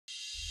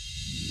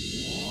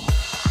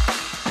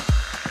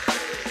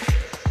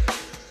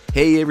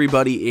Hey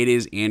everybody, it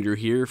is Andrew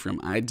here from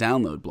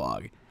iDownload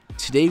blog.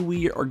 Today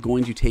we are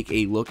going to take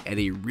a look at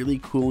a really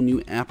cool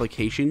new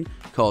application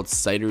called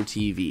Cider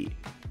TV.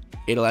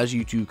 It allows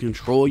you to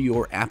control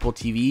your Apple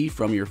TV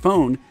from your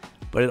phone,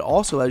 but it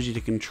also allows you to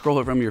control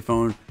it from your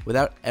phone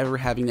without ever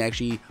having to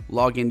actually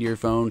log into your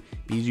phone,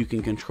 because you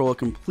can control it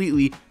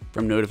completely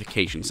from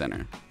Notification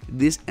Center.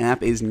 This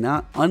app is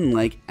not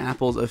unlike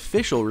Apple's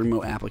official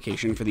remote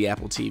application for the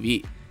Apple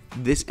TV.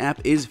 This app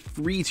is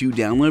free to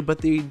download, but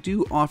they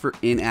do offer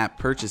in-app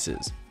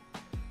purchases.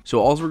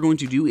 So all we're going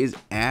to do is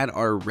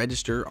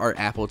register our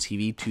Apple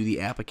TV to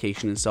the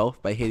application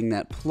itself by hitting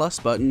that plus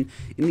button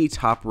in the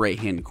top right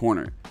hand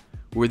corner.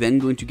 We're then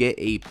going to get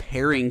a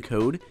pairing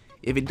code.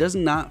 If it does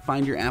not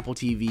find your Apple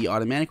TV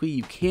automatically,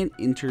 you can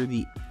enter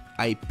the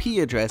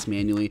IP address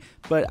manually,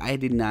 but I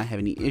did not have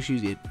any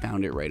issues, it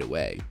found it right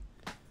away.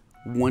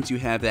 Once you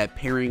have that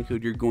pairing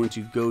code, you're going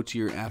to go to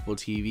your Apple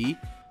TV,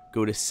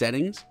 go to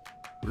Settings,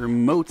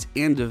 Remote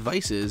and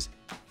Devices,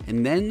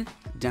 and then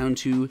down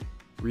to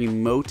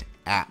Remote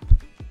App.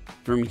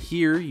 From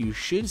here, you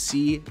should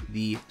see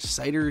the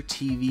Cider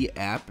TV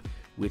app,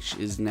 which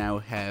is now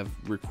have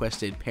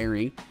requested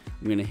pairing.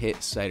 I'm going to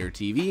hit Cider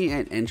TV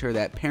and enter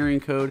that pairing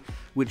code,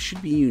 which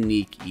should be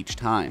unique each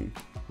time.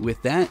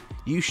 With that,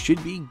 you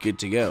should be good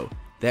to go.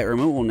 That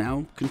remote will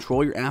now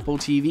control your Apple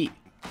TV.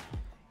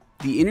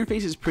 The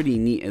interface is pretty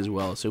neat as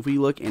well, so if we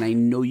look, and I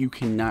know you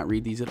cannot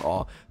read these at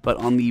all, but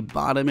on the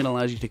bottom it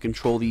allows you to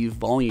control the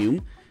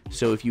volume.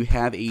 So if you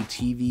have a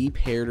TV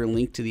paired or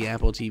linked to the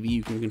Apple TV,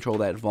 you can control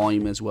that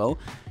volume as well.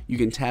 You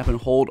can tap and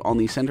hold on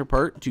the center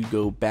part to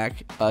go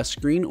back a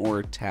screen,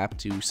 or tap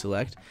to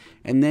select.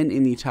 And then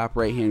in the top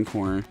right hand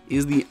corner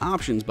is the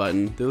options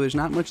button, though there's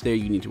not much there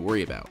you need to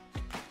worry about.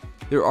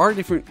 There are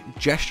different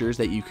gestures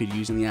that you could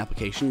use in the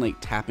application, like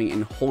tapping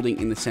and holding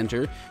in the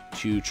center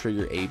to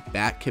trigger a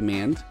back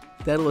command.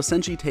 That'll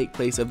essentially take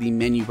place of the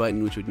menu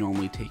button, which would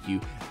normally take you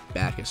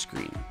back a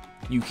screen.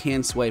 You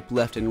can swipe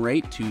left and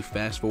right to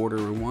fast forward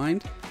or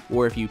rewind,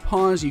 or if you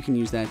pause, you can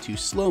use that to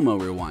slow-mo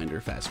rewind or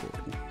fast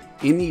forward.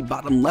 In the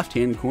bottom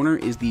left-hand corner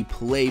is the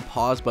play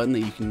pause button that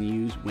you can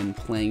use when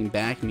playing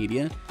back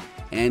media.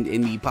 And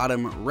in the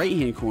bottom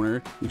right-hand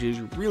corner, which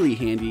is really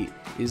handy,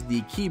 is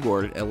the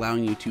keyboard,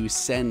 allowing you to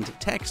send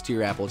text to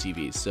your Apple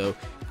TVs. So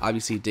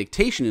obviously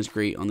dictation is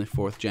great on the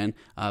 4th gen,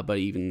 but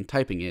even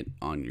typing it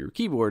on your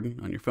keyboard,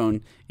 on your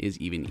phone, is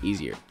even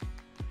easier.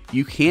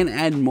 You can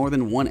add more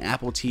than one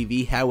Apple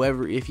TV,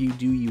 however, if you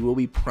do, you will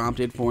be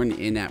prompted for an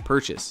in-app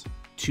purchase.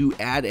 To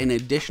add an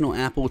additional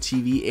Apple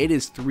TV, it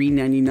is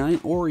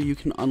 $3.99, or you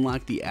can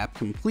unlock the app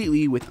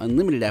completely with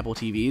unlimited Apple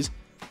TVs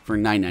for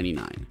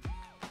 $9.99.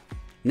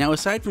 Now,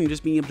 aside from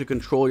just being able to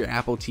control your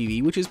Apple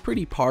TV, which is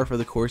pretty par for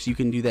the course, you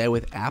can do that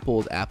with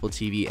Apple's Apple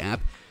TV app.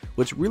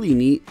 What's really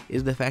neat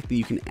is the fact that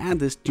you can add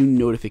this to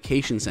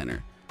Notification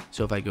Center.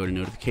 So if I go to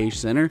Notification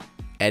Center,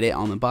 edit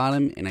on the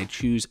bottom, and I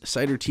choose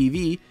Cider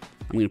TV,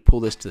 I'm going to pull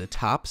this to the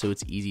top so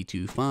it's easy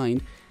to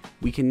find.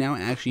 We can now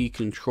actually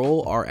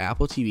control our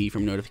Apple TV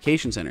from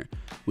Notification Center,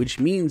 which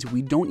means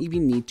we don't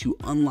even need to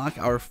unlock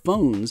our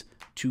phones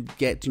to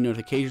get to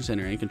Notification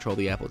Center and control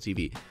the Apple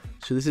TV.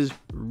 So this is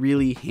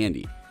really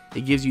handy.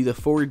 It gives you the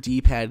forward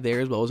D-pad there,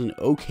 as well as an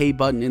OK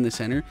button in the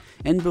center,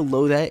 and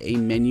below that a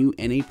menu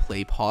and a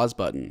play pause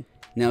button.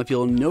 Now if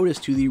you'll notice,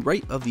 to the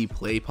right of the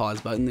play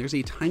pause button there's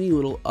a tiny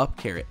little up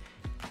caret.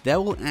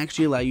 That will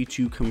actually allow you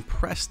to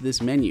compress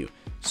this menu.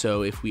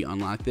 So if we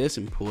unlock this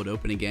and pull it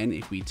open again,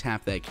 if we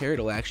tap that caret,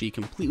 it'll actually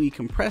completely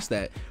compress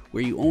that,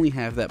 where you only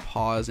have that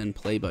pause and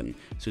play button.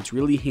 So it's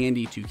really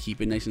handy to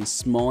keep it nice and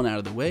small and out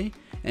of the way,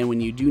 and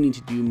when you do need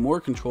to do more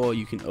control,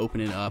 you can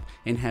open it up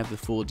and have the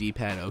full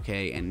D-pad,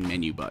 OK, and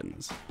menu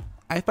buttons.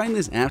 I find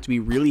this app to be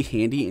really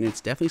handy, and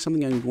it's definitely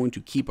something I'm going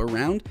to keep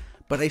around,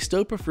 but I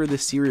still prefer the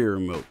Siri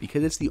remote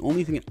because it's the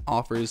only thing that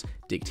offers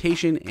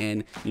dictation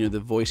and the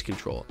voice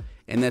control,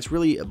 and that's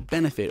really a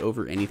benefit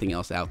over anything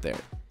else out there.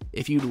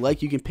 If you'd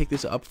like, you can pick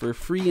this up for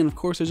free, and of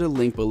course there's a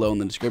link below in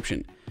the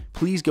description.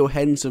 Please go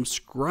ahead and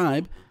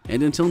subscribe,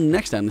 and until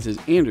next time, this is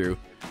Andrew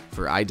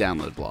for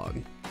iDownload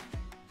blog.